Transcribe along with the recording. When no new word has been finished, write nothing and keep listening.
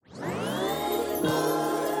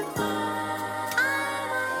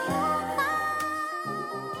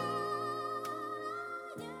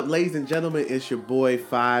ladies and gentlemen? It's your boy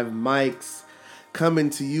Five Mics coming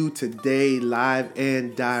to you today live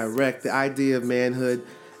and direct. The Idea of Manhood,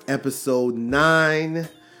 episode 9.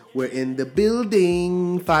 We're in the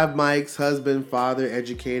building. Five Mics, husband, father,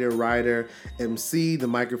 educator, writer, MC. The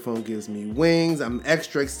microphone gives me wings. I'm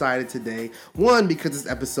extra excited today. One, because it's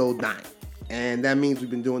episode 9. And that means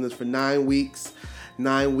we've been doing this for 9 weeks.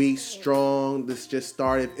 9 weeks strong. This just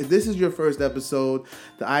started. If this is your first episode,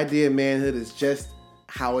 the Idea of Manhood is just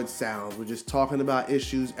how it sounds. We're just talking about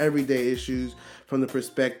issues, everyday issues, from the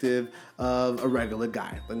perspective of a regular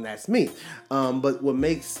guy. And that's me. But what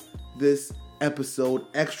makes this episode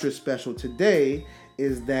extra special today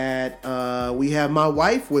is that we have my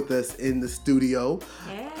wife with us in the studio.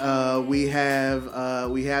 We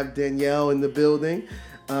have Danielle in the building.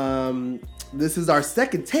 This is our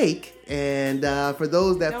second take, and for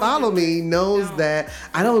those that follow me knows that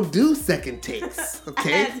I don't do second takes.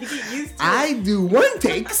 Okay, I do one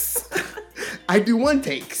takes. I do one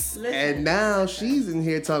takes. Listen, and now she's in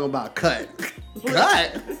here talking about cut.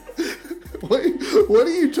 What are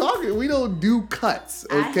you talking? We don't do cuts,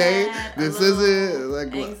 okay? This isn't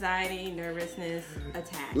like anxiety, nervousness,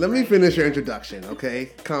 attack. Let me finish your introduction,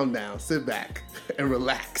 okay? Calm down, sit back, and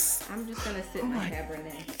relax. I'm just gonna sit my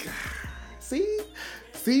Cabernet.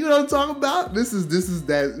 See what I'm talking about? This is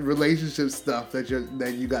that relationship stuff that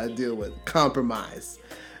you got to deal with. Compromise.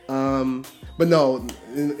 But no,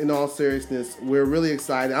 in all seriousness, we're really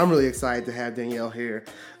excited. I'm really excited to have Danielle here.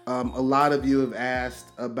 A lot of you have asked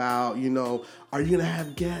about, are you going to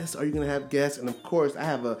have guests? Are you going to have guests? And of course, I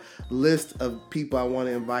have a list of people I want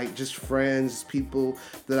to invite, just friends, people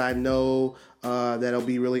that I know that'll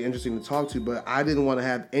be really interesting to talk to. But I didn't want to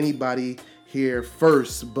have anybody here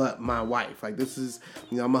first but my wife. Like, this is,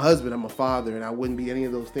 I'm a husband, I'm a father, and I wouldn't be any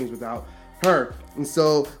of those things without her. And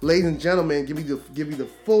so, ladies and gentlemen, give you the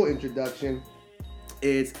full introduction.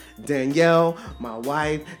 It's Danielle, my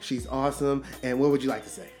wife. She's awesome. And what would you like to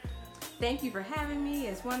say? Thank you for having me.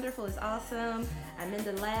 It's wonderful. It's awesome. I'm in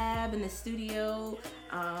the lab, in the studio.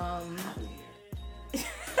 I'm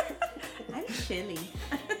chilly.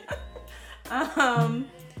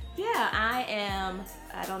 Yeah, I am,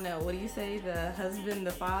 I don't know, what do you say? The husband,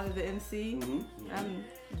 the father, the MC? Mm-hmm. I'm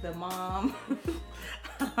the mom.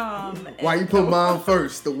 Why you put mom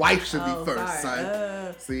first? The wife should be first,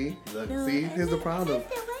 son. See? Look, here's the problem.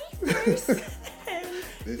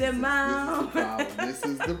 The mom. This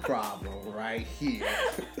is the problem right here.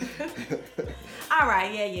 All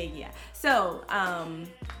right, yeah. So,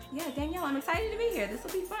 Danielle, I'm excited to be here. This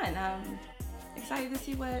will be fun. Excited to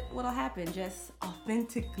see what'll happen, just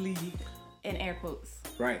authentically, in air quotes.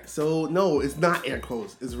 Right. So no, it's not air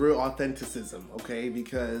quotes. It's real authenticism, okay?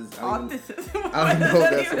 Because I don't know if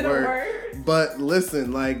that's a word. But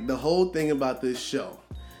listen, like, the whole thing about this show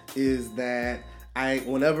is that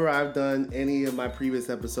whenever I've done any of my previous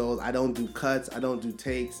episodes, I don't do cuts, I don't do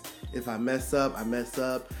takes. If I mess up, I mess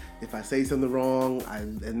up. If I say something wrong, I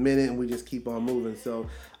admit it, and we just keep on moving. So,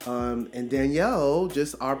 and Danielle,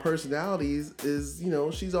 just our personalities is,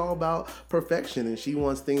 she's all about perfection, and she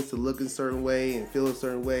wants things to look a certain way and feel a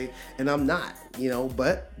certain way, and I'm not,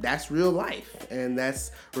 but that's real life, and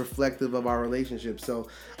that's reflective of our relationship. So,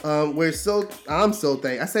 I'm so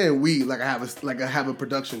thankful. I say we like I have a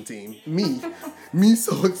production team. Me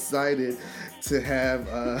so excited to have.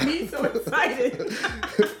 Me so excited.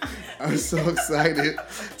 I'm so excited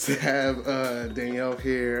to have Danielle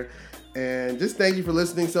here, and just thank you for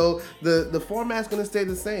listening. So the format's going to stay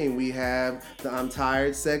the same. We have the I'm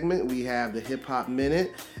Tired segment, we have the Hip Hop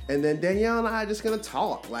Minute, and then Danielle and I are just going to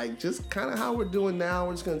talk, like just kind of how we're doing now.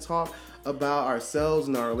 We're just going to talk about ourselves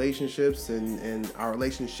and our relationships and our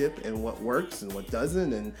relationship and what works and what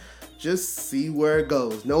doesn't, and just see where it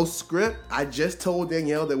goes. No script. I just told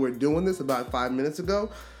Danielle that we're doing this about 5 minutes ago.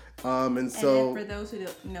 And so, for those who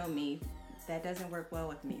don't know me, that doesn't work well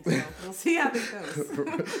with me. So we'll see how this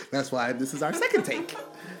goes. That's why this is our second take.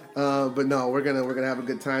 But no, we're gonna have a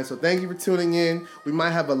good time. So thank you for tuning in. We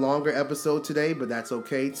might have a longer episode today, but that's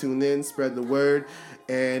okay. Tune in, spread the word,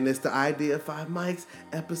 and it's the Idea of Five Mics,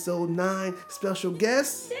 episode 9. Special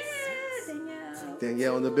guest,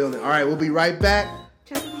 Danielle in the building. All right, we'll be right back.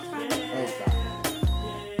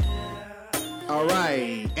 All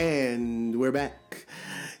right, and we're back.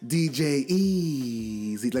 DJ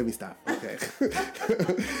Easy. Let me stop. Okay.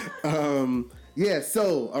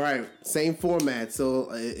 So, all right, same format.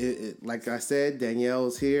 So, like I said,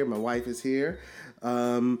 Danielle's here. My wife is here.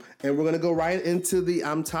 And we're going to go right into the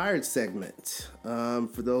I'm Tired segment. For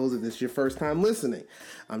those, if this is your first time listening,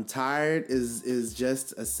 I'm Tired is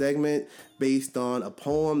just a segment based on a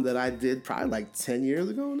poem that I did probably like 10 years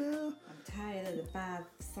ago now. I'm tired of the 5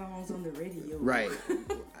 songs on the radio. Right.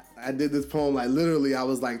 I did this poem, like literally I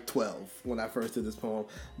was like 12 when I first did this poem.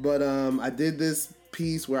 But I did this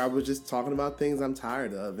piece where I was just talking about things I'm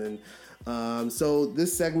tired of. And so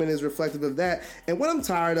this segment is reflective of that. And what I'm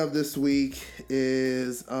tired of this week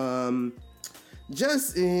is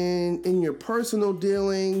just in your personal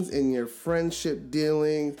dealings, in your friendship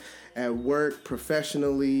dealings, at work,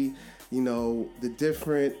 professionally, you know, the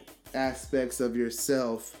different aspects of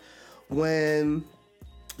yourself, when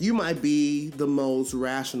you might be the most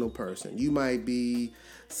rational person. You might be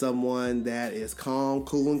someone that is calm,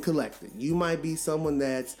 cool, and collected. You might be someone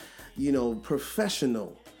that's, you know,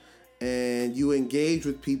 professional, and you engage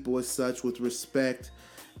with people as such with respect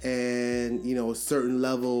and, you know, a certain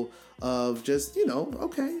level of just, you know,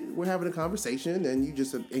 okay, we're having a conversation, and you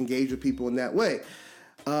just engage with people in that way.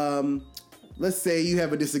 Let's say you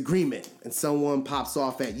have a disagreement and someone pops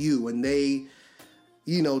off at you and they,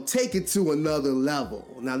 you know, take it to another level.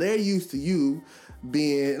 Now they're used to you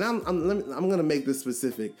being, and I'm gonna make this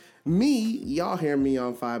specific. Me, y'all hear me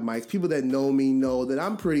on 5 mics. People that know me know that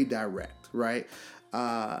I'm pretty direct, right?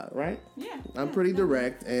 Right? Yeah. I'm pretty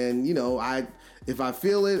direct, and you know, if I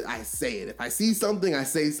feel it, I say it. If I see something, I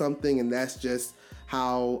say something, and that's just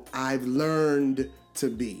how I've learned to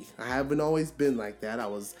be. I haven't always been like that. I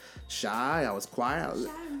was shy, I was quiet,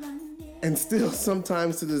 and still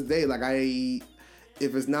sometimes to this day, like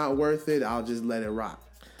if it's not worth it, I'll just let it rock.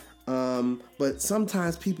 But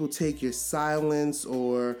sometimes people take your silence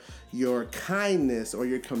or your kindness or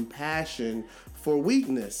your compassion for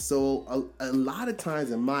weakness. So a lot of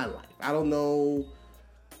times in my life, I don't know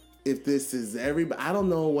if this is everybody, I don't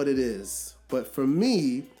know what it is, but for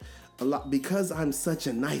me, a lot, because I'm such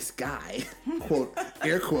a nice guy, quote,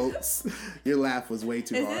 air quotes. Your laugh was way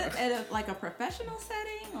too hard. Is it like a professional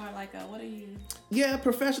setting, or like a, what are you? Yeah,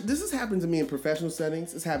 professional. This has happened to me in professional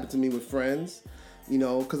settings. It's happened to me with friends, you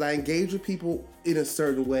know, because I engage with people in a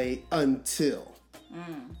certain way until,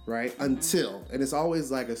 right? Mm-hmm. Until. And it's always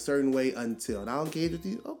like a certain way until. And I'll engage with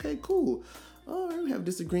you. Okay, cool. All right, we have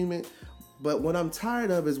disagreement. But what I'm tired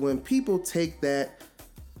of is when people take that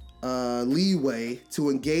leeway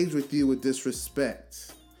to engage with you with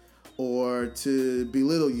disrespect, or to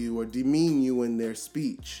belittle you or demean you in their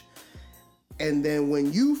speech. And then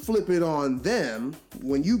when you flip it on them,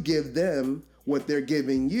 when you give them what they're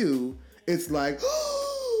giving you, it's like,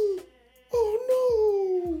 oh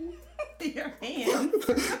no. Your hand.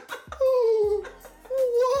 Oh,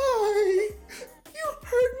 why? You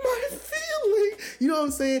hurt my feeling. You know what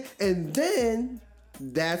I'm saying? And then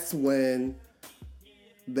that's when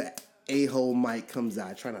the a-hole mic comes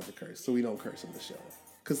out. I try not to curse, so we don't curse on the show.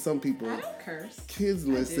 Because some people, I don't curse. Kids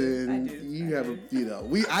listen. I do. You know,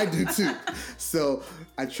 I do too. So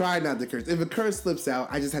I try not to curse. If a curse slips out,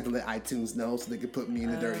 I just have to let iTunes know so they can put me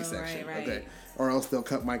in the dirty section. Right. Okay. Or else they'll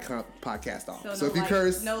cut my podcast off. So no, if you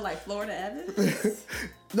curse, no, like Florida Evans.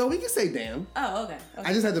 No, we can say damn. Oh, okay.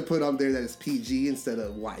 I just have to put on there that it's PG instead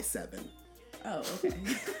of Y7. Oh, okay.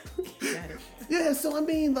 Got it. Yeah. So I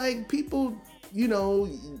mean, like, people, you know,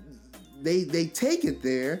 they take it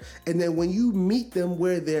there, and then when you meet them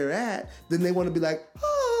where they're at, then they want to be like,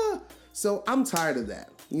 ah. So I'm tired of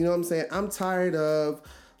that. You know what I'm saying? I'm tired of,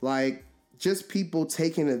 like, just people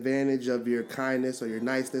taking advantage of your kindness or your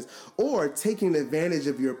niceness, or taking advantage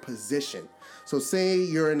of your position. So say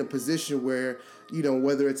you're in a position where, you know,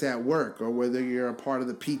 whether it's at work or whether you're a part of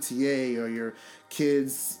the PTA or your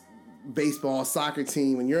kids' baseball, soccer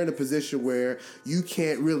team, and you're in a position where you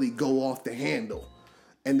can't really go off the handle.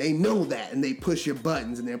 And they know that, and they push your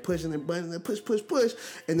buttons, and they're pushing their buttons, and they push.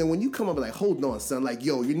 And then when you come up like, hold on, son, like,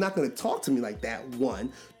 yo, you're not going to talk to me like that,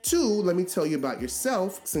 1. 2, let me tell you about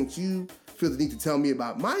yourself. Since you feel the need to tell me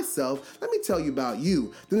about myself, let me tell you about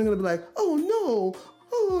you. Then they're going to be like, oh, no,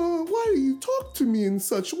 why do you talk to me in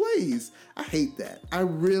such ways? I hate that. I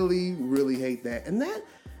really, really hate that. And that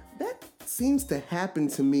seems to happen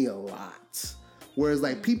to me a lot. Whereas,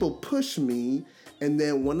 like, people push me, and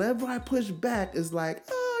then whenever I push back, it's like,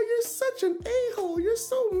 oh, you're such an a-hole. You're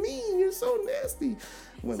so mean. You're so nasty.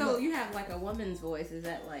 So you have like a woman's voice. Is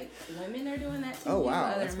that like women are doing that to you? Oh, wow.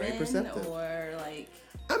 Other That's very men, perceptive. or like...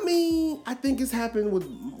 I mean, I think it's happened with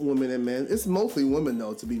women and men. It's mostly women,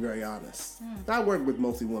 though, to be very honest. I work with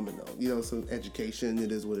mostly women, though. You know, so education,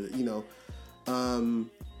 it is what it, you know.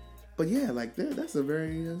 But yeah, like, that's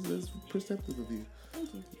perceptive of you.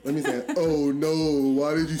 Thank you. Let me say, oh no,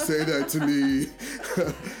 why did you say that to me?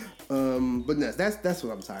 But no, that's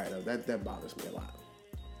what I'm tired of. That bothers me a lot.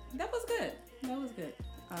 That was good.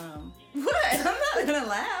 What? I'm not gonna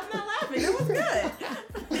laugh. I'm not laughing. That was good.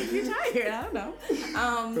 You're tired. I don't know.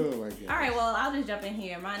 Oh my God. All right. Well, I'll just jump in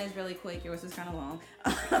here. Mine is really quick. Yours is kind of long.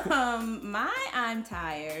 My I'm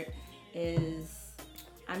tired is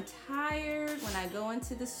I'm tired when I go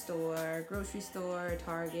into the store, grocery store,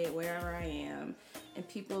 Target, wherever I am, and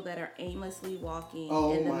people that are aimlessly walking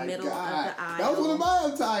in the middle of the aisle. That was one of my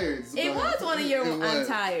I'm tired. It was one of your I'm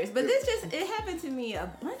tired. But it happened to me a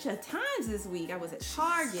bunch of times this week. I was at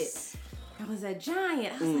Target. I was at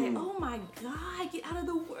Giant. I was like, oh my God, get out of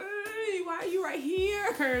the way. Why are you right here?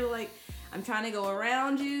 Like, I'm trying to go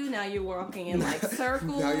around you. Now you're walking in like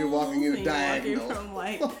circles. Now you're walking in a diagonal. Walking from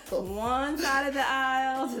like one side of the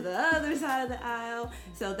aisle to the other side of the aisle.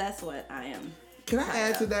 So that's what I am. Can I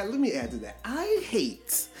add to that? Let me add to that. I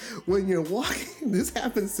hate when you're walking. This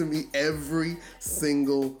happens to me every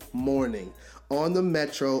single morning on the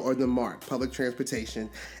metro or the MARC, public transportation,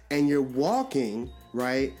 and you're walking,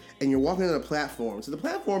 right? And you're walking on a platform. So the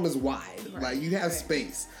platform is wide. Right. Like you have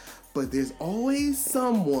space. But there's always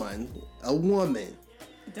someone, a woman.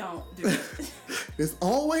 Don't do it. There's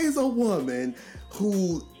always a woman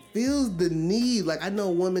who feels the need. Like, I know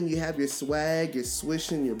women, you have your swag, you're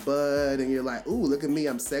swishing your butt, and you're like, ooh, look at me,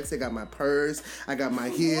 I'm sexy, I got my purse, I got my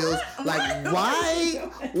heels. What? Like,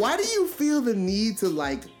 why do you feel the need to,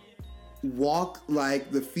 like, walk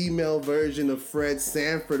like the female version of Fred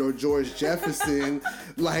Sanford or George Jefferson,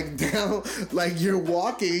 like down, like you're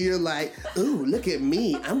walking, you're like, ooh, look at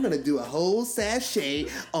me, I'm gonna do a whole sachet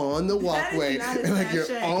on the walkway, and like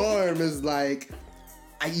your arm is like,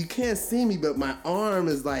 you can't see me, but my arm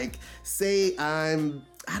is like, say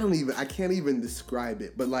I can't even describe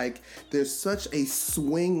it, but like there's such a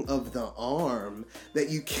swing of the arm that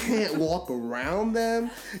you can't walk around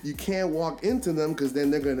them, you can't walk into them because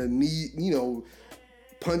then they're gonna need,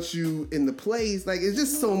 punch you in the place. Like it's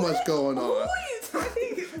just so much going on. Who are you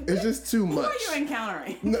talking? It's just too much. Who are you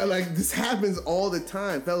encountering? No, like this happens all the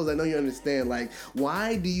time, fellas. I know you understand. Like,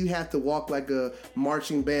 why do you have to walk like a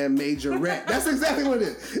marching band majorette? That's exactly what it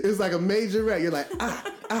is. It's like a majorette. You're like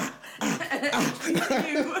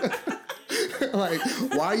like,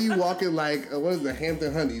 why are you walking like what is the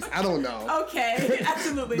Hampton Honeys? I don't know. Okay,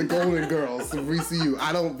 absolutely. The Golden Girls from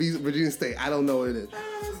VCU. Virginia State. I don't know what it is.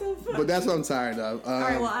 But that's what I'm tired of. All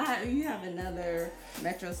right, well, you have another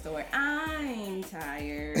Metro story. I'm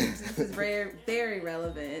tired. This is very, very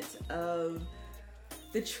relevant of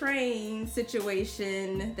the train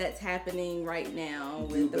situation that's happening right now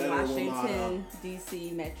with the Washington,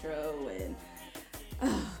 D.C. Metro. And,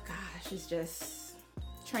 oh, gosh, it's just,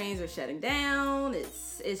 trains are shutting down.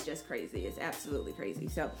 It's just crazy. It's absolutely crazy.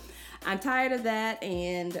 So I'm tired of that.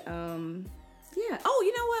 And, yeah. Oh,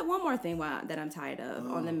 you know what? One more thing that I'm tired of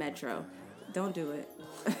on the Metro. Don't do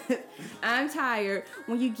it. I'm tired.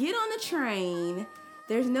 When you get on the train,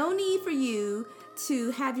 there's no need for you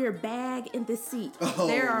to have your bag in the seat. Oh,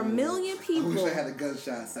 there are a million people. I wish I had a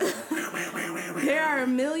gunshot sound. There are a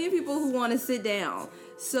million people who want to sit down.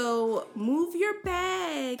 So move your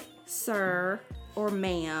bag, sir or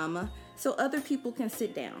ma'am, so other people can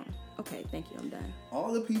sit down. Okay, thank you. I'm done.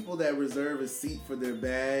 All the people that reserve a seat for their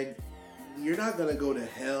bag, you're not going to go to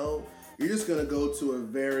hell. You're just going to go to a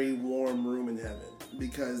very warm room in heaven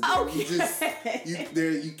because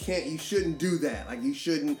you shouldn't do that. Like you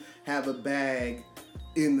shouldn't have a bag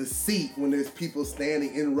in the seat when there's people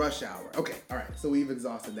standing in rush hour. Okay, all right. So we've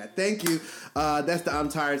exhausted that. Thank you. That's the I'm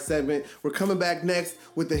Tired segment. We're coming back next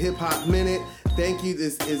with the Hip Hop Minute. Thank you.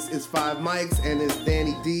 This is 5 mics and it's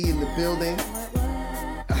Danny D in the building.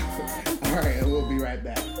 All right, and we'll be right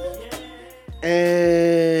back.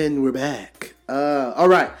 And we're back. All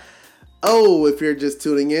right. Oh, if you're just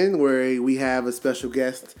tuning in, we have a special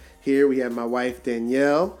guest here. We have my wife,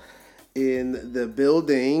 Danielle, in the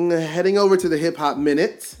building, heading over to the Hip Hop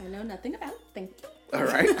Minute. I know nothing about. Thank you. All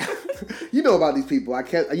right. You know about these people. I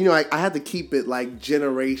can't, I have to keep it like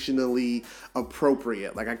generationally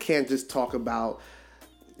appropriate. Like I can't just talk about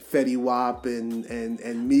Fetty Wap and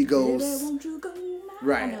Migos. Won't you go?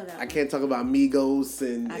 Right. I can't talk about Migos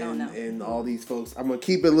and all these folks. I'm going to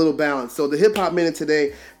keep it a little balanced. So the Hip Hop Minute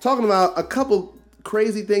today, talking about a couple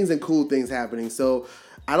crazy things and cool things happening. So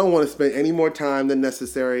I don't want to spend any more time than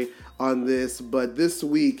necessary on this. But this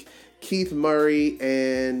week, Keith Murray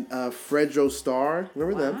and Fredro Starr,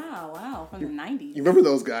 remember them? Wow, from the 90s. You remember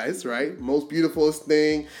those guys, right? Most Beautifulest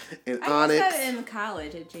Thing and Onyx. I said it in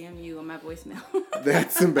college at JMU on my voicemail.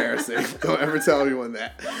 That's embarrassing. Don't ever tell anyone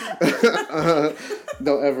that.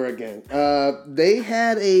 Don't ever again. They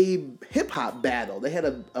had a hip-hop battle. They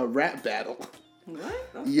had a rap battle. What?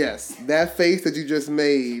 Okay. Yes, that face that you just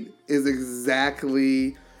made is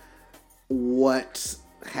exactly what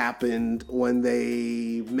happened when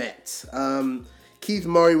they met. Keith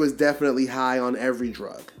Murray was definitely high on every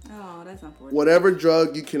drug. Oh, that's unfortunate. Whatever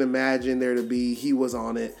drug you can imagine there to be, he was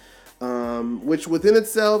on it. Which within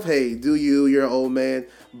itself, hey, do you're an old man.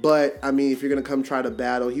 But, I mean, if you're going to come try to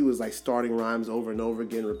battle, he was like starting rhymes over and over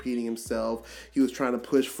again, repeating himself. He was trying to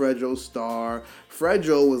push Fredro's star.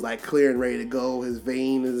 Fredro was like clear and ready to go. His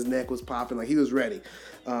vein in his neck was popping. Like he was ready.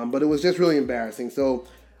 But it was just really embarrassing. So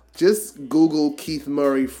just Google Keith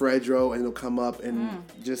Murray Fredro and it'll come up and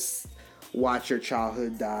just watch your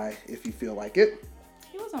childhood die if you feel like it.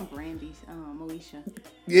 He was on Brandy's Moesha.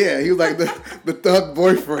 Yeah, he was like the thug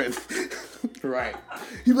boyfriend. Right.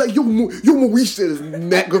 He was like, yo Moesha, his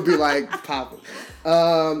neck would be like popping.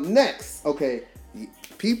 Next, okay.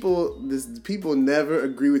 People never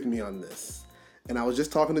agree with me on this. And I was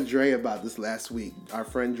just talking to Dre about this last week. Our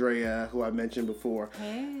friend Dre, who I mentioned before.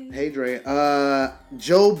 Hey Dre.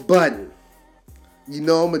 Joe Budden. You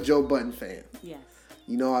know I'm a Joe Budden fan. Yes.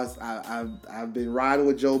 You know, I've been riding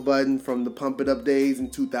with Joe Budden from the Pump It Up days in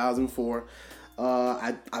 2004.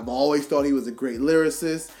 I've always thought he was a great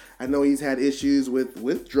lyricist. I know he's had issues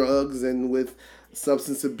with drugs and with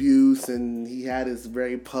substance abuse, and he had his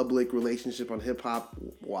very public relationship on Hip Hop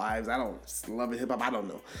Wives. I don't love it, Hip Hop. I don't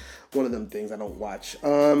know. One of them things I don't watch.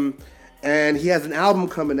 And he has an album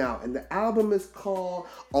coming out, and the album is called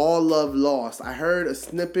All Love Lost. I heard a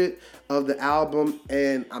snippet of the album,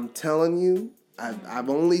 and I'm telling you, I've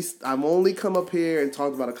only come up here and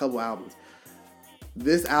talked about a couple albums.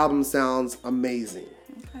 This album sounds amazing.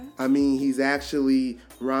 Okay. I mean, he's actually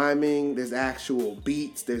rhyming. There's actual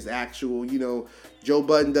beats. There's actual, Joe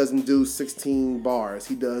Budden doesn't do 16 bars.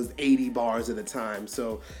 He does 80 bars at a time.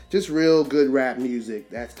 So just real good rap music.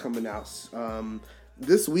 That's coming out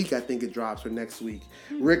this week. I think it drops, or next week.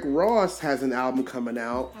 Rick Ross has an album coming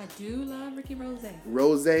out. I do love Ricky Rose.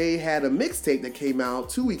 Rose had a mixtape that came out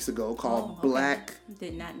 2 weeks ago called Black.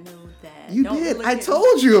 Did not know that. You did. I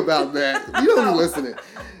told you about that. You don't be listening.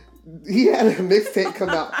 He had a mixtape come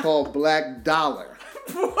out called Black Dollar.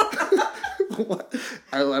 What?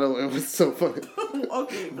 I don't know. It was so funny.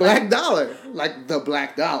 Okay. Black Dollar. Like the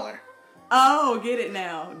Black Dollar. Oh, get it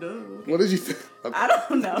now. Dude. Okay. What did you think? I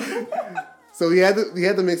don't know. So he had the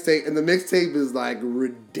mixtape, and the mixtape is like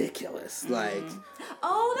ridiculous. Like,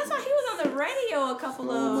 oh, that's why he was on the radio a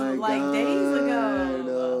couple of days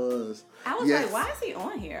ago. I was like, why is he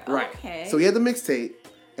on here? Right. Okay. So he had the mixtape,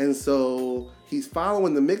 and so he's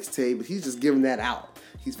following the mixtape, but he's just giving that out.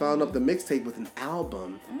 He's following up the mixtape with an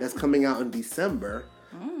album that's coming out in December.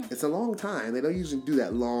 It's a long time. They don't usually do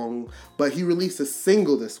that long. But he released a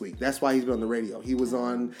single this week. That's why he's been on the radio. He was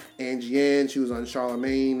on Angie Ann. She was on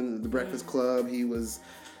Charlamagne and The Breakfast Club. He was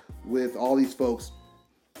with all these folks.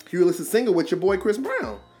 He released a single with your boy Chris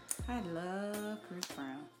Brown. I love Chris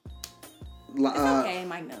Brown. It's okay,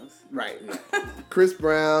 Mike knows. Right. Yeah. Chris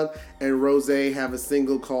Brown and Rose have a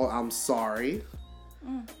single called I'm Sorry.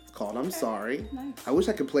 Called I'm Sorry. Nice. I wish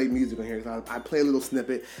I could play music on here. I play a little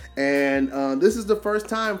snippet. And this is the first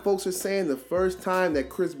time, folks are saying the first time that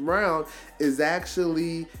Chris Brown is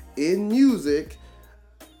actually in music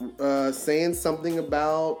saying something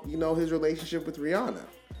about, his relationship with Rihanna.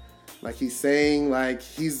 Like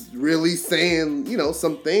he's really saying,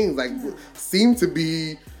 some things like seem to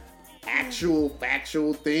be actual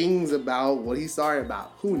factual things about what he's sorry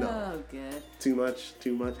about. Who knows? Oh, good. Too much.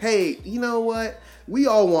 Hey, you know what? We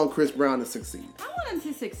all want Chris Brown to succeed. I want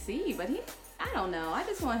him to succeed, but I don't know. I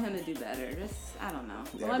just want him to do better. I don't know.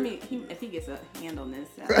 Yeah, well, if he gets a hand on this,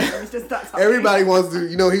 let's just stop talking. Everybody wants to,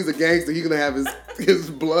 he's a gangster. He's going to have his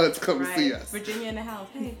bloods come to see us. Virginia in the house.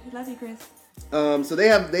 Hey, love you, Chris. So they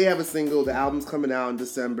have a single. The album's coming out in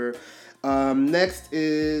December. Next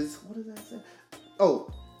is, what did I say?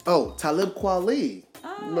 Oh, Talib Kweli.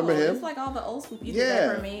 Oh, remember him? It's like all the old school. You did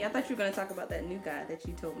that for me. I thought you were going to talk about that new guy that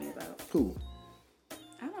you told me about. Who?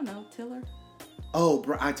 I don't know. Tiller. Oh,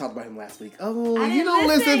 bro, I talked about him last week. Oh, you don't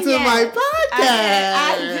listen to my podcast.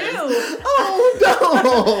 I do.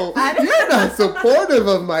 Oh, no. You're not supportive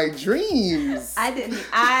of my dreams. I didn't.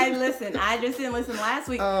 I just didn't listen last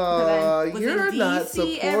week. You're not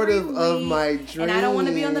supportive of my dreams. And I don't want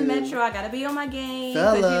to be on the metro. I got to be on my game.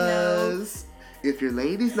 Fellas, if your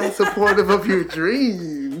lady's not supportive of your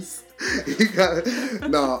dreams, you gotta.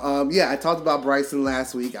 No, I talked about Bryson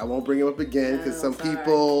last week. I won't bring him up again because some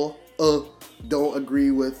people don't agree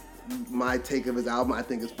with my take of his album. I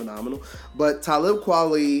think it's phenomenal. But Talib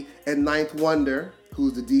Kweli and Ninth Wonder,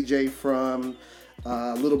 who's the DJ from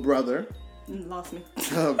Little Brother. Lost me.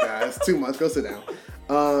 Oh, God, it's too much. Go sit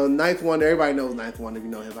down. Ninth Wonder, everybody knows Ninth Wonder if you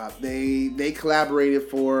know hip hop. They collaborated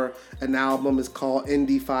for an album. It's called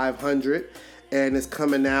Indie 500. And it's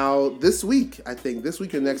coming out this week, I think. This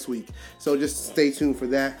week or next week. So just stay tuned for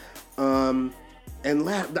that. And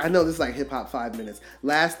I know this is like hip hop 5 minutes.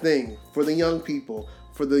 Last thing, for the young people,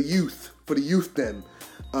 for the youth them.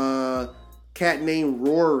 Cat named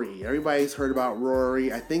Raury. Everybody's heard about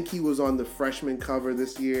Raury. I think he was on the freshman cover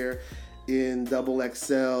this year in Double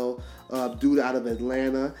XL. Dude out of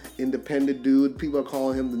Atlanta, independent dude. People are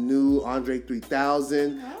calling him the new Andre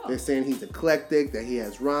 3000. Oh. They're saying he's eclectic, that he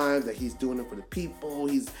has rhymes, that he's doing it for the people.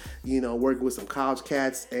 He's, working with some college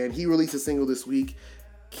cats, and he released a single this week.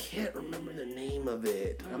 Can't remember the name of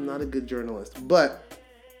it. I'm not a good journalist, but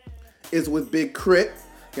it's with Big Crit.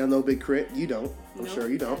 Y'all know Big Crit? You don't. I'm sure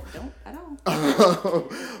you don't. I don't.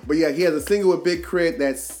 But yeah, he has a single with Big Crit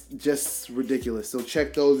that's just ridiculous. So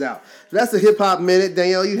check those out. That's the Hip Hop Minute.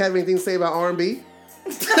 Danielle, you have anything to say about R&B?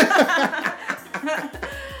 That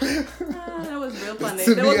was real funny.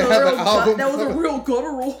 That was a real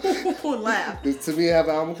guttural laugh. Does Tamia have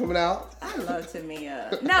an album coming out? I love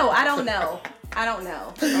Tamia. No, I don't know.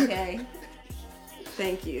 Okay.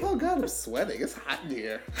 Thank you. Oh God, I'm sweating. It's hot in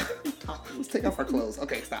here. Let's take off our clothes.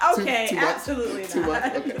 Okay, stop. Okay, too absolutely too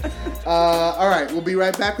much. Okay. All right, we'll be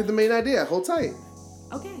right back with the main idea. Hold tight.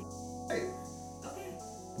 Okay. Hey. Okay.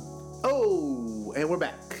 Oh, and we're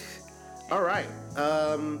back. All right.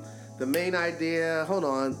 The main idea. Hold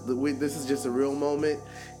on. This is just a real moment.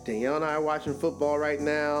 Danielle and I are watching football right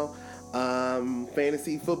now.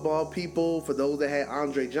 Fantasy football people, for those that had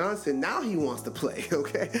Andre Johnson, now he wants to play,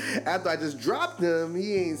 okay? After I just dropped him,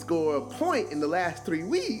 he ain't scored a point in the last 3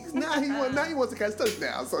 weeks. Now he wants to catch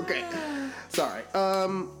touchdowns, okay? Sorry.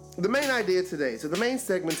 The main idea today. So the main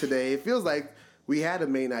segment today, it feels like we had a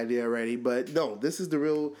main idea already, but no, this is the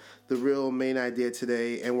real main idea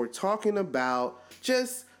today, and we're talking about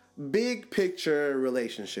just big picture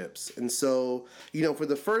relationships. And so, for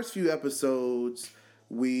the first few episodes,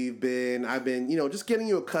 I've been, just getting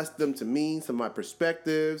you accustomed to me, some of my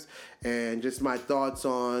perspectives, and just my thoughts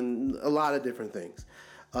on a lot of different things.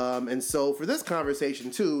 And so for this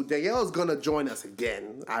conversation too, Danielle's gonna join us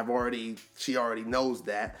again. She already knows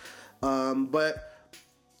that. But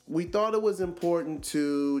we thought it was important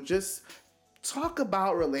to just talk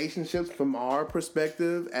about relationships from our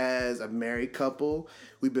perspective as a married couple.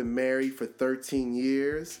 We've been married for 13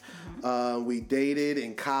 years. We dated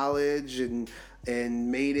in college and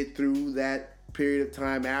made it through that period of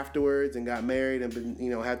time afterwards and got married and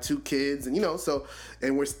been, have 2 kids and,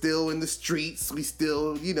 and we're still in the streets. We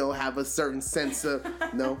still, have a certain sense of,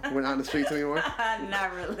 no, we're not in the streets anymore?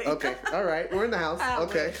 Not really. Okay. All right. We're in the house.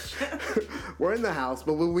 Okay. We're in the house.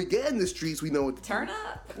 But when we get in the streets, we know what to turn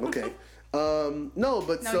up. Okay. No,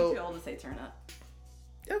 you too old to say turn up.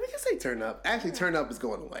 Yeah, we can say turn up. Actually, turn up is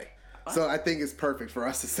going away. So I think it's perfect for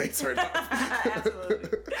us to say turn up.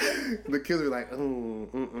 Absolutely. The kids are like,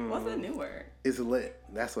 What's the new word? It's lit.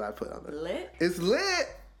 That's what I put on it. Lit? It's lit.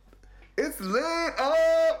 It's lit.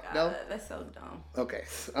 Oh, God, no. That's so dumb. Okay.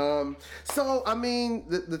 So, I mean,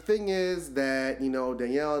 the thing is that,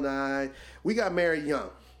 Danielle and I, we got married young.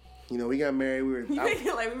 We got married. You make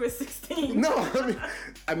it like we were 16. No,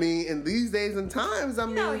 I mean, in these days and times,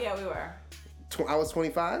 No, yeah, we were. I was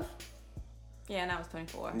 25. Yeah, and I was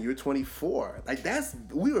 24. And you were 24.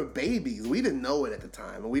 We were babies. We didn't know it at the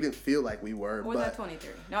time, and we didn't feel like we were. Was I 23?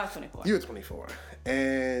 No, I was 24. You were 24.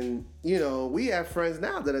 And, we have friends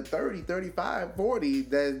now that are 30, 35, 40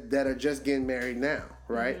 that are just getting married now,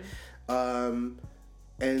 right? Mm-hmm.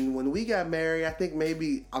 And when we got married, I think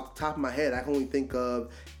maybe off the top of my head, I can only think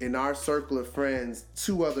of, in our circle of friends,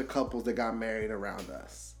 2 other couples that got married around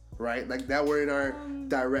us, right? Like, that were in our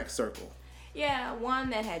direct circle. Yeah,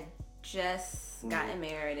 one that had just gotten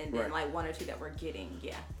married, and then like 1 or 2 that were getting,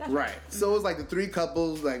 that's right. So it was like the 3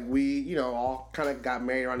 couples, like we, all kind of got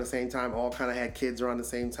married around the same time, all kind of had kids around the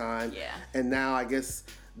same time. Yeah. And now I guess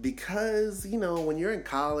because, when you're in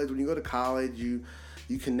college, when you go to college, you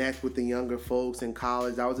connect with the younger folks in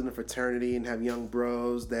college. I was in a fraternity and have young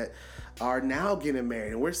bros that are now getting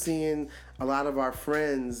married. And we're seeing a lot of our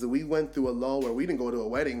friends. We went through a lull where we didn't go to a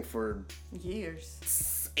wedding for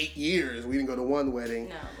years. 8 years. We didn't go to one wedding.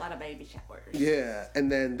 No, a lot of baby showers. Yeah.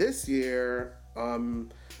 And then this year,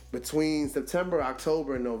 between September,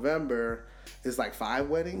 October, and November, it's like 5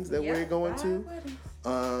 weddings that we're going to. Weddings.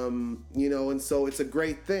 And so it's a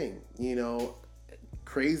great thing.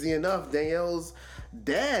 Crazy enough, Danielle's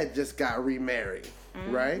dad just got remarried,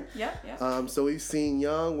 right? Yep. So we've seen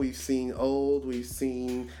young, we've seen old, we've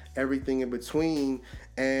seen everything in between.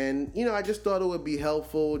 And, I just thought it would be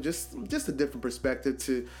helpful, just a different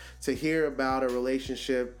perspective to hear about a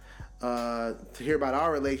relationship, to hear about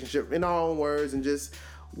our relationship in our own words, and just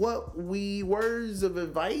words of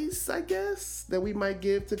advice, I guess, that we might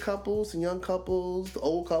give to couples and young couples,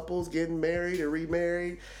 old couples getting married or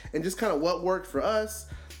remarried, and just kind of what worked for us,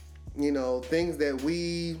 things that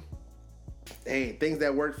we hey, things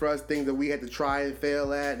that worked for us, things that we had to try and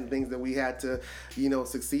fail at, and things that we had to,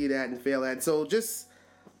 succeed at and fail at. So just,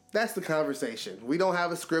 that's the conversation. We don't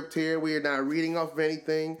have a script here. We are not reading off of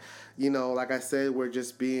anything. Like I said, we're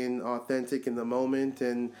just being authentic in the moment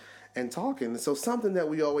and talking. So something that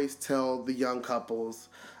we always tell the young couples,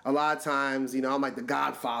 a lot of times, I'm like the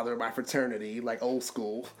godfather of my fraternity, like old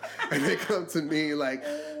school. And they come to me like,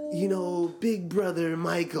 big brother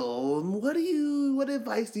Michael, what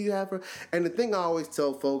advice do you have for? And the thing I always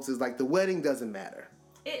tell folks is like, the wedding doesn't matter.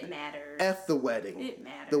 It matters. F the wedding. It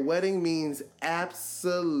matters. The wedding means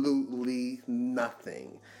absolutely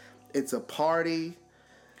nothing. It's a party.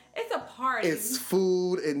 It's a party. It's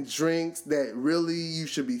food and drinks that really you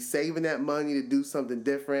should be saving that money to do something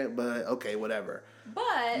different, but okay, whatever.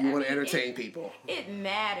 But you want to entertain people. It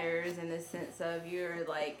matters in the sense of you're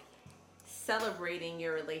like celebrating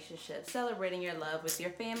your relationship, celebrating your love with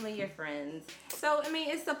your family, your friends. So,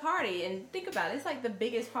 it's a party, and think about it. It's like the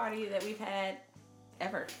biggest party that we've had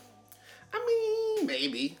ever.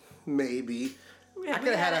 Maybe. Have we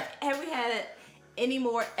had any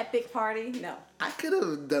more epic party? No. I could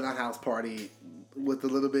have done a house party with a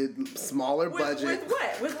little bit smaller budget. With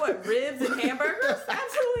what? With what? Ribs and hamburgers?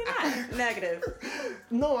 Absolutely not. Negative.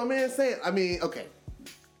 No, okay.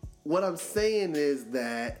 What I'm saying is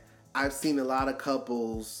that I've seen a lot of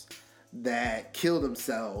couples that kill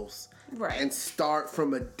themselves and start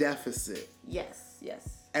from a deficit. Yes.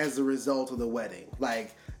 As a result of the wedding.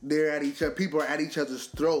 Like, people are at each other's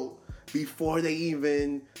throat before they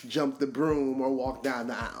even jump the broom or walk down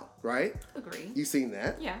the aisle, right? Agree. You've seen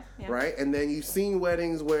that? Yeah. Right? And then you've seen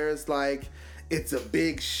weddings where it's like, it's a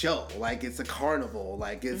big show. Like, it's a carnival.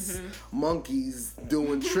 Like, it's monkeys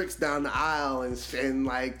doing tricks down the aisle and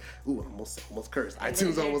like, ooh, almost cursed. And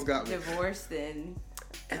iTunes almost got me. Divorced in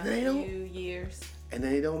a few years. And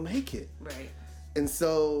then they don't make it. Right. And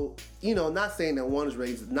so, not saying that one is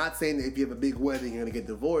raised, not saying that if you have a big wedding, you're going to get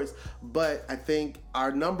divorced, but I think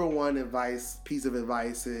our number one piece of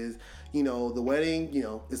advice is, the wedding,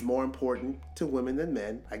 is more important to women than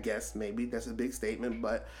men. I guess maybe that's a big statement,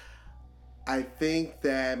 but I think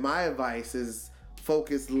that my advice is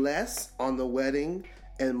focus less on the wedding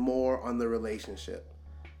and more on the relationship.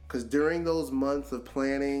 Because during those months of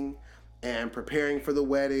planning and preparing for the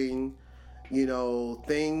wedding,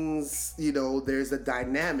 things, there's a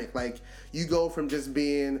dynamic. Like, you go from just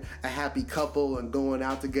being a happy couple and going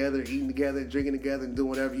out together, eating together, drinking together, and doing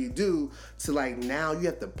whatever you do, to like, now you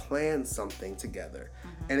have to plan something together.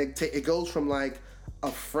 And it goes from like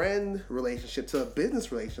a friend relationship to a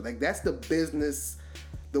business relationship. Like, that's the business.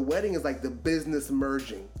 The wedding is like the business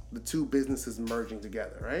merging, the two businesses merging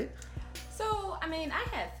together, right? So, I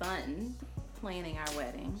had fun planning our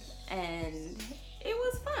wedding, and it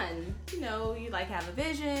was fun. You like have a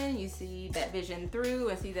vision, you see that vision through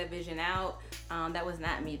and see that vision out. That was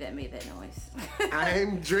not me that made that noise.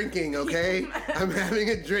 I'm drinking, okay? I'm having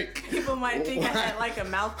a drink. People might think I had like a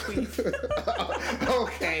mouth queef.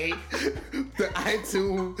 Okay. The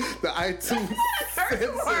iTunes censors.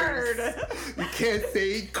 You can't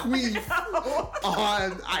say queef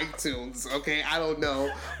on iTunes, okay? I don't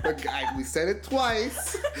know. But we said it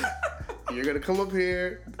twice. You're going to come up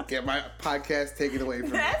here, get my podcast taken away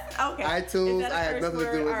from me. Okay. iTunes, I had nothing to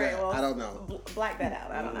do with that. Well, I don't know. Black that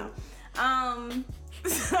out. I don't know.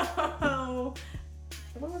 So,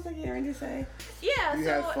 what was I getting to say? Yeah, I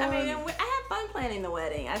had fun planning the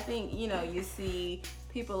wedding. I think, you see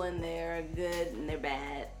people in there are good and they're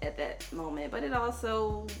bad at that moment. But it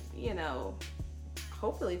also,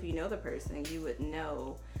 hopefully if you know the person, you would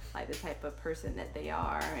know, like, the type of person that they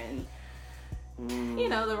are. And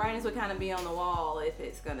the writings would kind of be on the wall if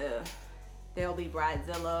there'll be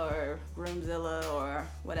bridezilla or groomzilla or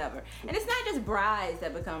whatever. And it's not just brides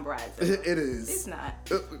that become bridezilla. It is. It's not.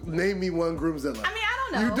 Name me one groomzilla. I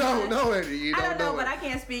don't know. You don't know any. You don't I don't know, but it. I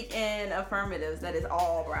can't speak in affirmatives that it's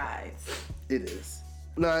all brides. It is.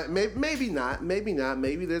 No, maybe not. Maybe not.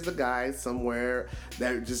 Maybe there's a guy somewhere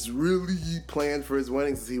that just really planned for his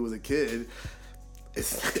wedding since he was a kid.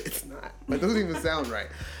 It's not. That doesn't even sound right.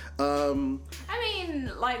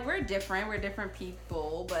 We're different. We're different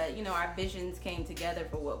people, but our visions came together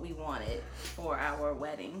for what we wanted for our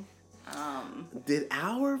wedding. Did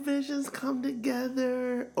our visions come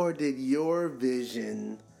together, or did your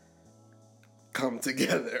vision come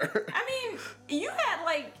together? You had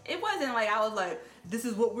it wasn't like I was like, this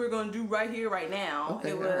is what we're gonna do right here, right now. Okay,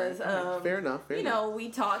 it was right. Fair enough. We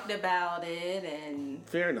talked about it, and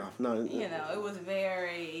fair enough. No, it was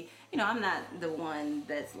very. I'm not the one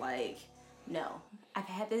that's like, no. I've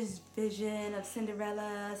had this vision of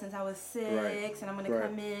Cinderella since I was 6, and I'm gonna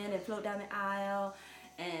come in and float down the aisle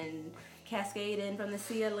and cascade in from the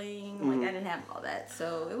ceiling. Like I didn't have all that,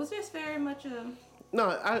 so it was just very much a meeting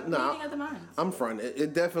of the minds. I'm front.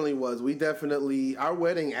 It definitely was. Our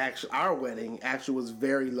wedding actually was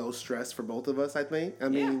very low stress for both of us. I think. I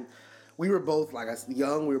mean, we were both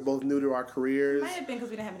young. We were both new to our careers. Might have been because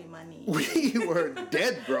we didn't have any money. We were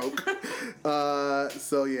dead broke.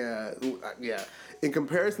 So yeah. In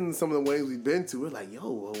comparison to some of the weddings we've been to, we're like, yo,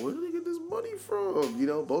 well, where do we get this money from? You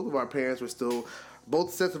know,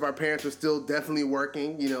 both sets of our parents were still definitely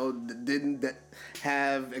working. You know, didn't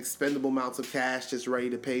have expendable amounts of cash just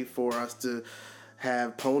ready to pay for us to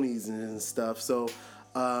have ponies and stuff. So,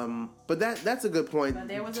 but that's a good point. But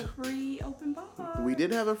there was a free open bar. We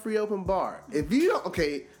did have a free open bar. If you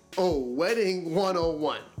don't, wedding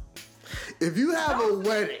 101. If you have a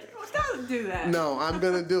wedding. Don't do that. No, I'm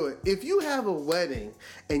going to do it. If you have a wedding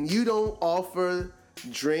and you don't offer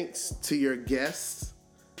drinks to your guests,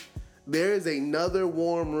 there is another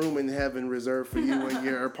warm room in heaven reserved for you and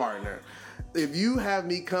your partner. If you have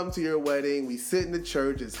me come to your wedding, we sit in the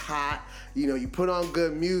church, it's hot, you put on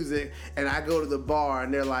good music, and I go to the bar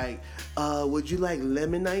and they're like, would you like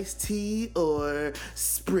lemon iced tea or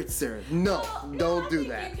spritzer? No, don't do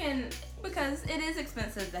that. You can, because it is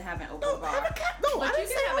expensive to have an open bar. But you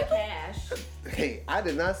can have a cash. Hey, I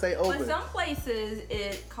did not say open. But some places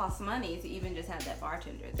it costs money to even just have that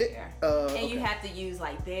bartender there. And you have to use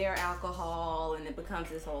their alcohol, and it becomes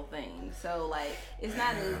this whole thing. So it's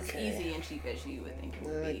not as easy and cheap as you would think it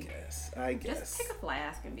would be. I guess. Just take a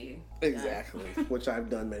flask and be exactly, which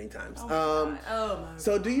I've done many times. Oh my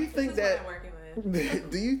so God. do you think that? What I'm working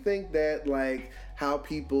with. Do you think that how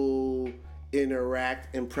people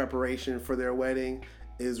interact in preparation for their wedding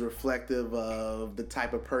is reflective of the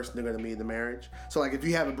type of person they're going to be in the marriage? So if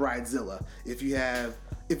you have a bridezilla, if you have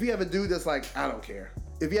a dude that's I don't care.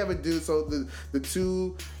 If you have a dude, so the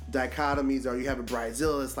two dichotomies are you have a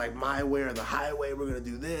bridezilla, it's my way or the highway, we're going to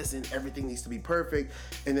do this and everything needs to be perfect.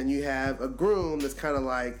 And then you have a groom that's kind of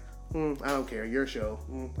I don't care, your show,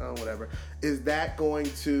 whatever. Is that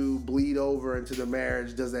going to bleed over into the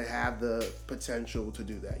marriage? Does it have the potential to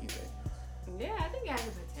do that, you think? Yeah, I think it has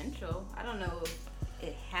the potential. I don't know if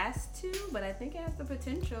it has to, but I think it has the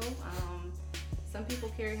potential. Some people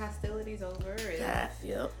carry hostilities over.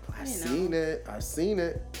 Yep. I've seen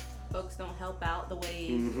it. Folks don't help out the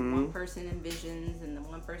way one person envisions, and the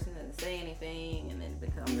one person doesn't say anything, and then it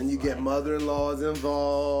becomes. And then you get mother-in-laws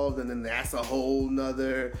involved, and then that's a whole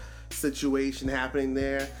nother situation happening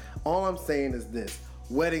there. All I'm saying is this: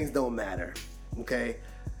 weddings don't matter, okay?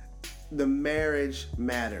 The marriage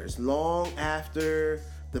matters. Long after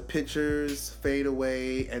the pictures fade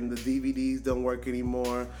away and the DVDs don't work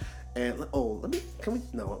anymore. And we're not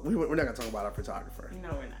gonna talk about our photographer. No,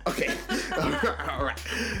 we're not. Okay.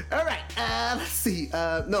 All right. Let's see.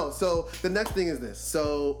 So the next thing is this.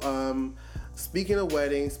 So, speaking of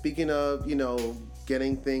weddings, speaking of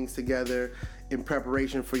getting things together in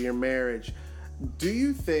preparation for your marriage, do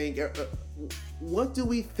you think? What do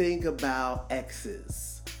we think about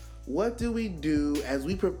exes? What do we do as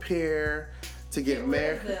we prepare to get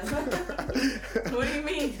married? What do you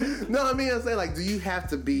mean? No, I mean, I'm saying, do you have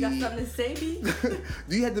to be... You got something to say, B?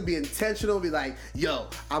 Do you have to be intentional? Be yo,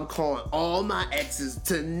 I'm calling all my exes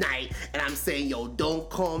tonight, and I'm saying, yo, don't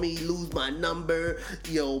call me, lose my number,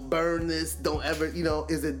 burn this, don't ever,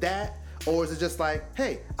 is it that? Or is it just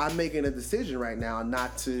hey, I'm making a decision right now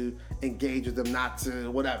not to engage with them, not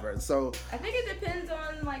to whatever. So I think it depends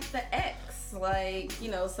on the ex.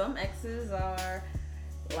 Some exes are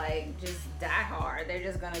just die hard. They're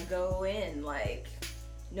just gonna go in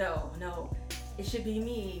no, it should be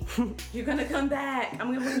me. You're gonna come back.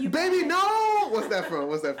 I'm gonna bring you baby, back. no! What's that from?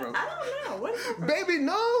 I don't know. What is it from? Baby,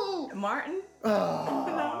 no! Martin?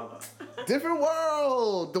 Oh, different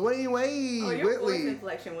world. Dwayne Wade, your Whitley. voice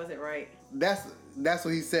inflection wasn't right. That's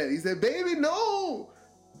what he said. He said, baby, no!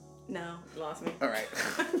 No, lost me. All right.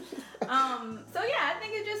 So yeah, I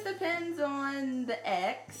think it just depends on the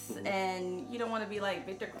ex, and you don't want to be like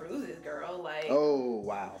Victor Cruz's girl. Oh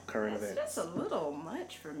wow, current events. That's just a little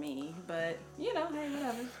much for me, but hey,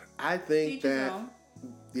 whatever. I think that.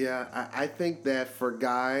 Yeah, I think that for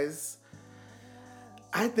guys.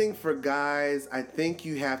 I think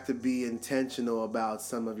you have to be intentional about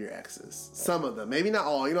some of your exes. Some of them, maybe not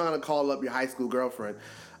all. You don't want to call up your high school girlfriend.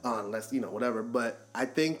 Unless, whatever. But I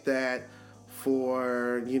think that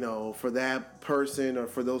for that person or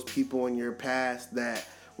for those people in your past that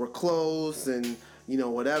were close and,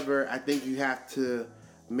 whatever, I think you have to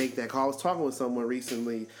make that call. I was talking with someone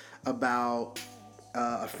recently about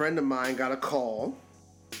a friend of mine got a call.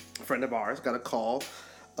 A friend of ours got a call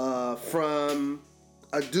from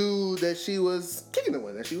a dude that she was kicking it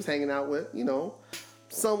with, that she was hanging out with,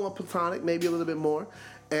 somewhat platonic, maybe a little bit more.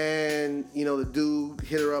 And, you know, the dude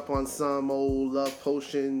hit her up on some old love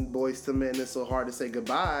potion, Boys to Men, it's so hard to say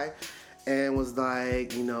goodbye. And was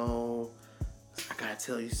like, you know, I gotta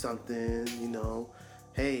tell you something, you know.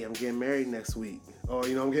 Hey, I'm getting married next week. Or,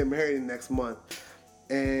 you know, I'm getting married next month.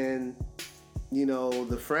 And, you know,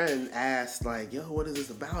 the friend asked, like, yo, what is this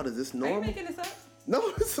about? Is this normal? Are you making this up?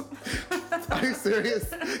 No, are you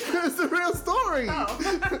serious? It's a real story.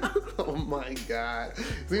 Oh. Oh my God.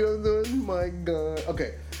 See what I'm doing? My God.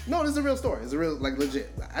 Okay. No, this is a real story. It's a real, like,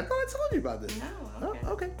 legit. I thought I told you about this. No. Okay.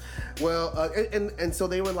 Oh, okay. Well, and so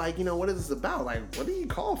they were like, you know, what is this about? Like, what do you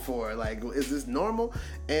call for? Like, is this normal?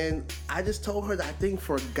 And I just told her that I think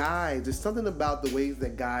for guys, there's something about the ways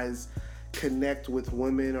that guys connect with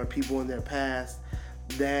women or people in their past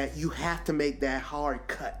that you have to make that hard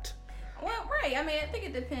cut. Well, right. I mean, I think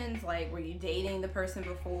it depends. Like, were you dating the person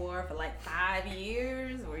before for like 5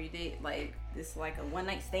 years? Were you date like this like a one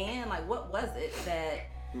night stand? Like, what was it that?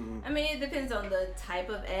 Mm-hmm. I mean, it depends on the type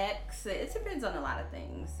of ex. It depends on a lot of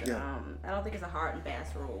things. Yeah. I don't think it's a hard and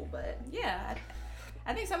fast rule, but yeah,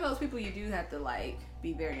 I think some of those people you do have to like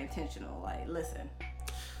be very intentional. Like, listen.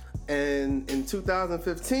 And in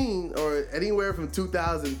 2015, or anywhere from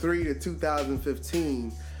 2003 to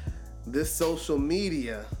 2015, this social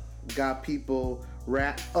media got people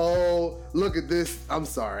oh, look at this. I'm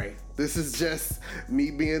sorry. This is just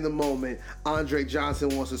me being in the moment. Andre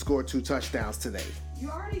Johnson wants to score 2 touchdowns today. You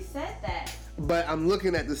already said that. But I'm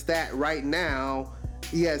looking at the stat right now.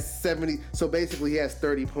 He has 70. So basically he has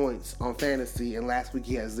 30 points on fantasy, and last week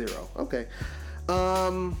he has 0. Okay.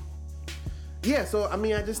 Yeah, so I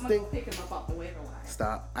mean, I just think pick him up off the waiver wire.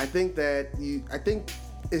 Stop. I think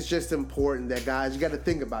it's just important that guys, you got to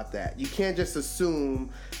think about that. You can't just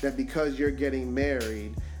assume that because you're getting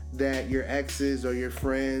married that your exes or your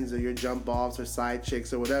friends or your jump offs or side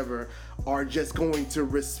chicks or whatever are just going to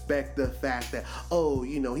respect the fact that, oh,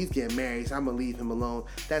 you know, he's getting married, so I'm gonna leave him alone.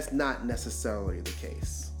 That's not necessarily the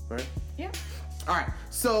case, right? Yeah. All right,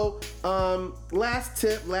 so last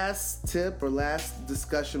tip or last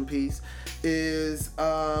discussion piece is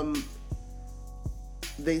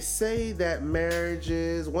they say that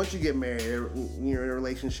marriages, once you get married, you're in a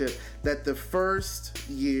relationship, that the first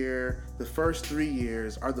 3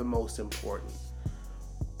 years are the most important,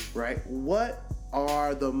 right? What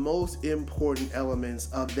are the most important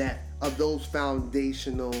elements of those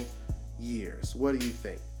foundational years? What do you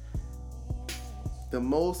think? The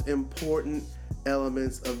most important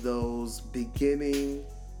elements of those beginning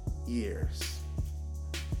years.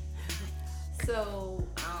 So,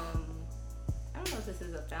 I don't know if this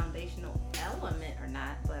is a foundational element or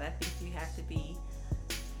not, but I think you have to be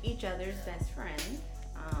each other's best friend.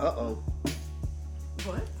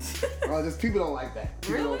 What? Oh, just people don't like that.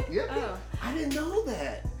 People Really? Yeah. Oh. I didn't know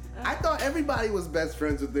that. I thought everybody was best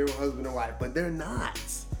friends with their husband and wife, but they're not.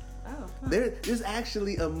 Oh. Huh. There's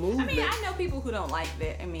actually a movement. I mean, I know people who don't like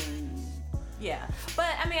that. I mean, yeah.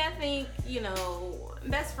 But, I mean, I think, you know,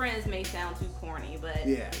 best friends may sound too corny, but,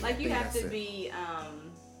 yeah, like, you have to be,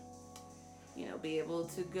 you know, be able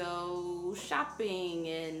to go shopping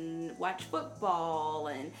and watch football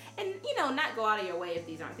and you know, not go out of your way if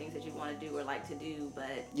these aren't things that you want to do or like to do,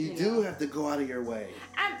 but you do know, have to go out of your way.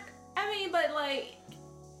 I mean, but, like,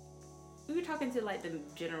 we were talking to, like, the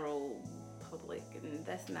general public, and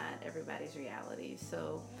that's not everybody's reality.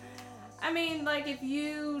 So, I mean, like, if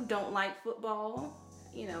you don't like football,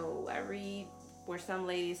 you know, I read where some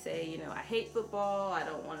ladies say, you know, I hate football, I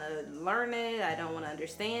don't want to learn it, I don't want to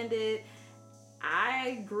understand it.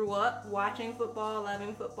 I grew up watching football,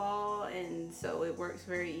 loving football, and so it works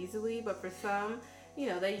very easily. But for some, you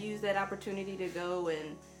know, they use that opportunity to go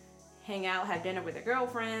and hang out, have dinner with their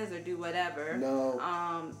girlfriends, or do whatever. No.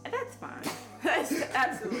 And that's fine. That's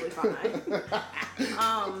absolutely fine.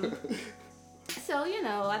 So, you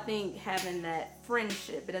know, I think having that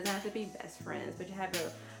friendship, it doesn't have to be best friends, but you have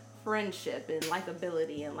a friendship and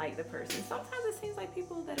likability and like the person. Sometimes it seems like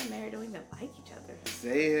people that are married don't even like each other.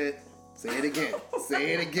 Say it. Say it again.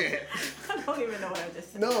 Say it again. I don't even know what I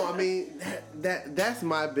just said. No, I mean, that's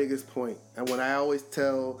my biggest point. And what I always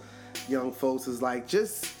tell young folks is like,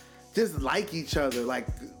 just like each other. Like,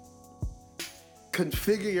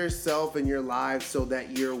 configure yourself and your lives so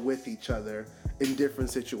that you're with each other in different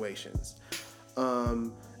situations.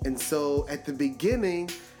 And so at the beginning,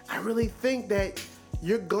 I really think that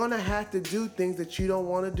you're gonna have to do things that you don't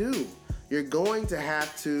want to do. You're going to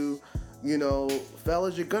have to, you know,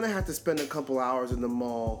 fellas, you're gonna have to spend a couple hours in the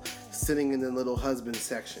mall sitting in the little husband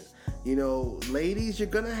section. You know, ladies, you're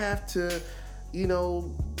gonna have to, you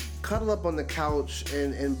know, cuddle up on the couch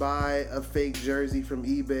and buy a fake jersey from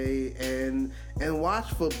eBay and watch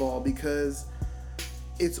football, because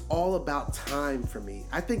it's all about time for me.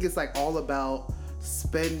 I think it's like all about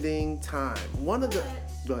spending time.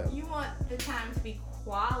 Go ahead. You want the time to be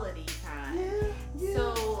quality time. Yeah.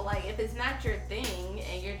 So, like, if it's not your thing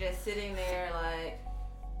and you're just sitting there, like,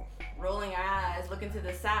 rolling your eyes, looking to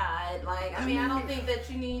the side, like, I mean, I don't think that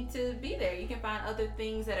you need to be there. You can find other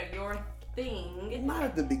things that are your thing. Not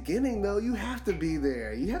at the beginning, though. You have to be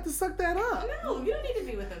there. You have to suck that up. No, you don't need to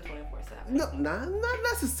be with them 24/7. No, not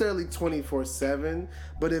necessarily 24/7,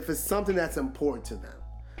 but if it's something that's important to them.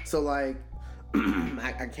 So, like,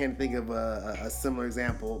 I can't think of a similar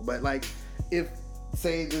example, but like, if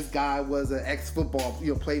say this guy was an ex-football,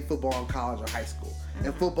 played football in college or high school,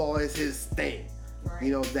 and football is his thing.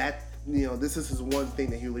 Right. This is his one thing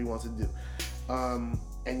that he really wants to do.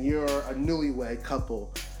 And you're a newlywed couple,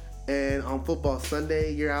 and on football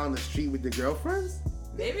Sunday, you're out on the street with your girlfriends.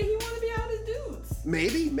 Maybe he want to be out with dudes.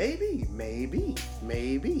 Maybe.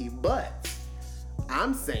 But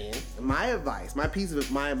I'm saying my advice, my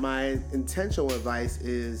intentional advice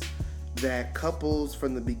is that couples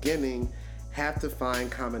from the beginning have to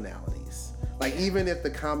find commonalities. Like, even if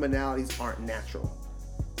the commonalities aren't natural.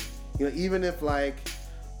 Even if, like,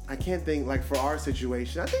 I can't think, like, for our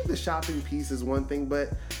situation, I think the shopping piece is one thing, but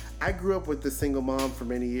I grew up with a single mom for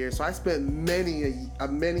many years, so I spent many a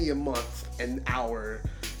month, an hour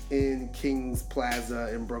in King's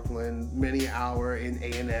Plaza in Brooklyn, many an hour in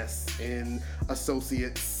A&S, in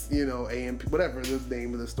Associates, A&P, whatever the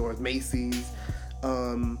name of the stores, Macy's.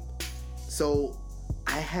 So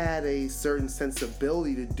I had a certain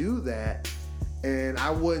sensibility to do that, and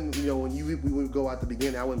I wouldn't, when we would go out the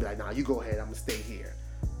beginning, I wouldn't be like, nah, you go ahead, I'm gonna stay here.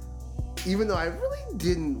 Even though I really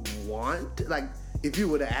didn't want, like, if you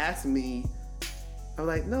would have asked me, I'm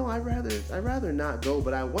like, no, I'd rather not go,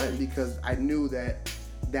 but I went because I knew that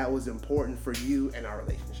was important for you and our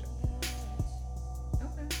relationship.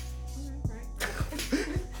 Okay, right.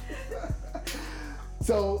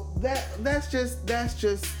 So that's just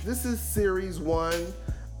this is series 1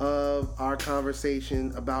 of our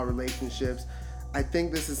conversation about relationships. I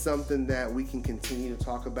think this is something that we can continue to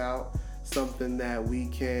talk about, something that we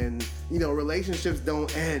can, relationships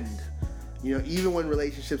don't end. Even when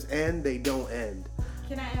relationships end, they don't end.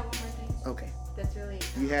 Can I add one more thing? Okay. That's really...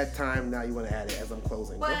 You had time, now you want to add it as I'm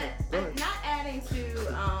closing. But Go ahead. Not adding to,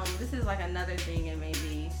 this is like another thing, and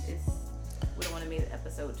maybe we don't want to make the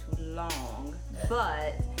episode too long,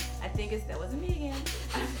 but I think that wasn't me again.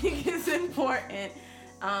 I think it's important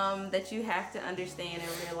that you have to understand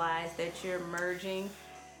and realize that you're merging.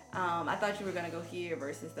 I thought you were going to go here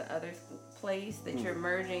versus the other place, that you're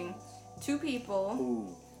merging two people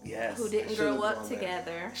who didn't grow up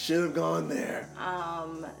together. Should have gone there.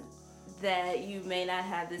 That you may not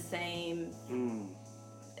have the same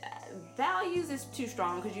values is too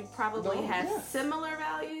strong, because you probably have similar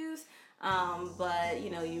values, but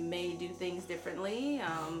you may do things differently.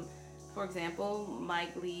 For example,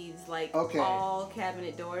 Mike leaves all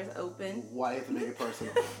cabinet doors open. Why do you have to make it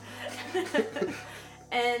personal?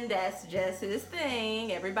 And that's just his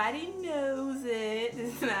thing. Everybody knows it.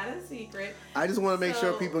 It's not a secret. I just want to make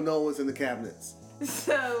sure people know what's in the cabinets.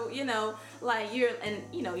 So,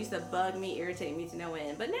 used to bug me, irritate me to no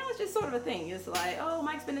end. But now it's just sort of a thing. It's like, oh,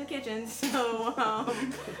 Mike's been in the kitchen. So,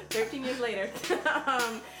 13 years later.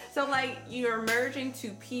 So, like, you're merging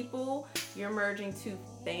two people. You're merging two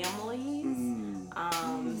families.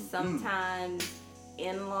 Sometimes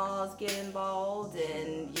in-laws get involved,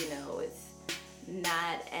 and, it's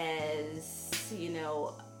not as,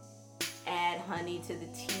 add honey to the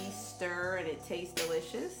tea, stir, and it tastes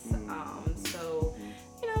delicious. So,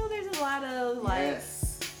 there's a lot of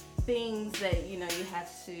things that you have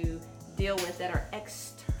to deal with that are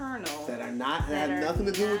external, that have nothing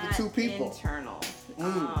to do with the two people. Internal.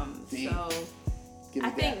 So I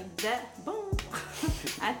think that boom.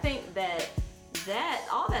 I think that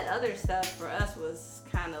all that other stuff for us was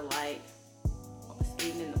kind of like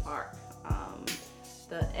skating in the park.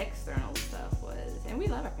 The external stuff was, and we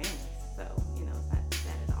love our families. So, it's not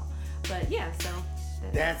that at all. But yeah, so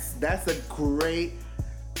that's a great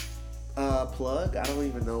plug. I don't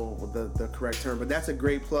even know the correct term, but that's a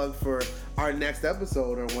great plug for our next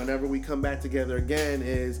episode, or whenever we come back together again,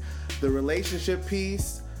 is the relationship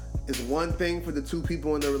piece is one thing for the two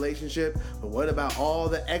people in the relationship, but what about all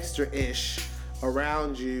the extra ish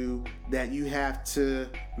around you that you have to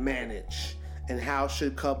manage? And how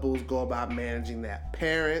should couples go about managing that?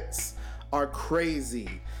 Parents are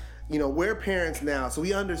crazy. We're parents now, so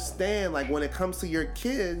we understand, like, when it comes to your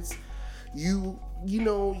kids,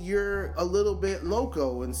 you're a little bit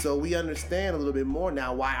loco, and so we understand a little bit more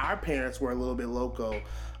now why our parents were a little bit loco,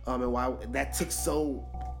 and why that took so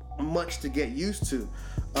much to get used to.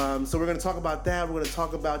 So we're going to talk about that. We're going to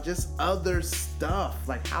talk about just other stuff.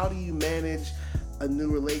 Like, how do you manage a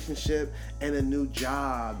new relationship and a new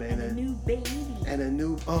job and a new baby and a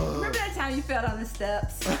new remember that time you fell down the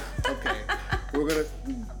steps? Okay,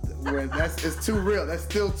 it's too real. That's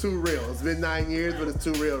still too real. It's been 9 years, but it's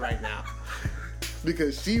too real right now.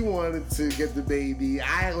 Because she wanted to get the baby,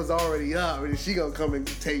 I was already up, and she gonna come and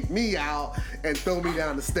take me out and throw me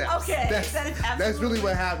down the steps. Okay, that's really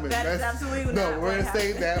what happened. That's absolutely no. Not We're gonna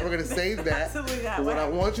save that. We're gonna save that. Absolutely not. But what I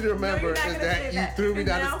want you to remember is that you threw me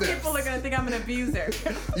down the steps. Now people are gonna think I'm an abuser.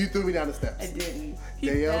 You threw me down the steps. I didn't.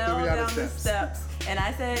 Danielle fell threw me down the steps, and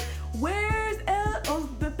I said, "Where's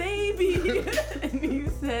the baby?" And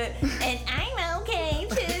you said, "And I'm okay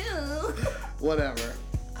too." Whatever.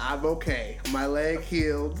 I'm okay. My leg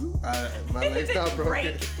healed. My leg's not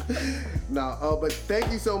broken. No. But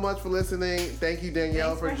thank you so much for listening. Thank you,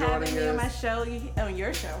 Danielle, for joining having me us on my show. On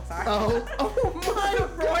your show. Sorry. Oh my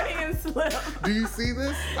Freudian slip. Do you see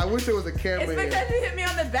this? I wish there was a camera. It's because you hit me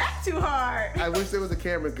on the back too hard. I wish there was a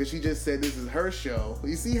camera because she just said this is her show.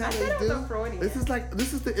 You see how they do? This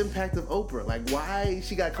is the impact of Oprah. Like, why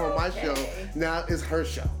she got called my show? Now it's her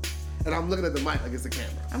show, and I'm looking at the mic like it's a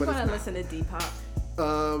camera. I'm gonna listen to Depop.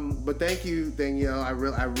 But thank you, Danielle. I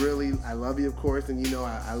love you, of course, and you know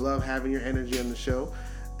I love having your energy on the show.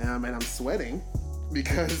 And I'm sweating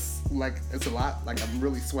because it's a lot. Like, I'm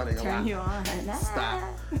really sweating a lot. Turn you on. Stop.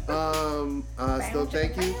 So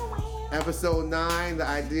thank you. Episode 9, The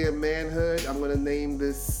Idea of Manhood. I'm gonna name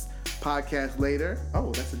this podcast later.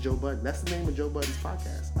 Oh, that's a Joe Budden. That's the name of Joe Budden's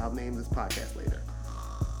podcast. I'll name this podcast later.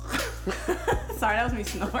 Sorry, that was me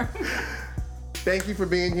snoring. Thank you for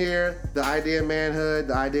being here. The Idea of Manhood,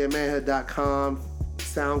 theideaofmanhood.com,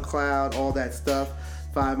 SoundCloud, all that stuff.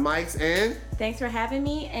 5 mics, and thanks for having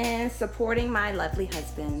me and supporting my lovely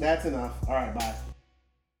husband. That's enough. All right, bye.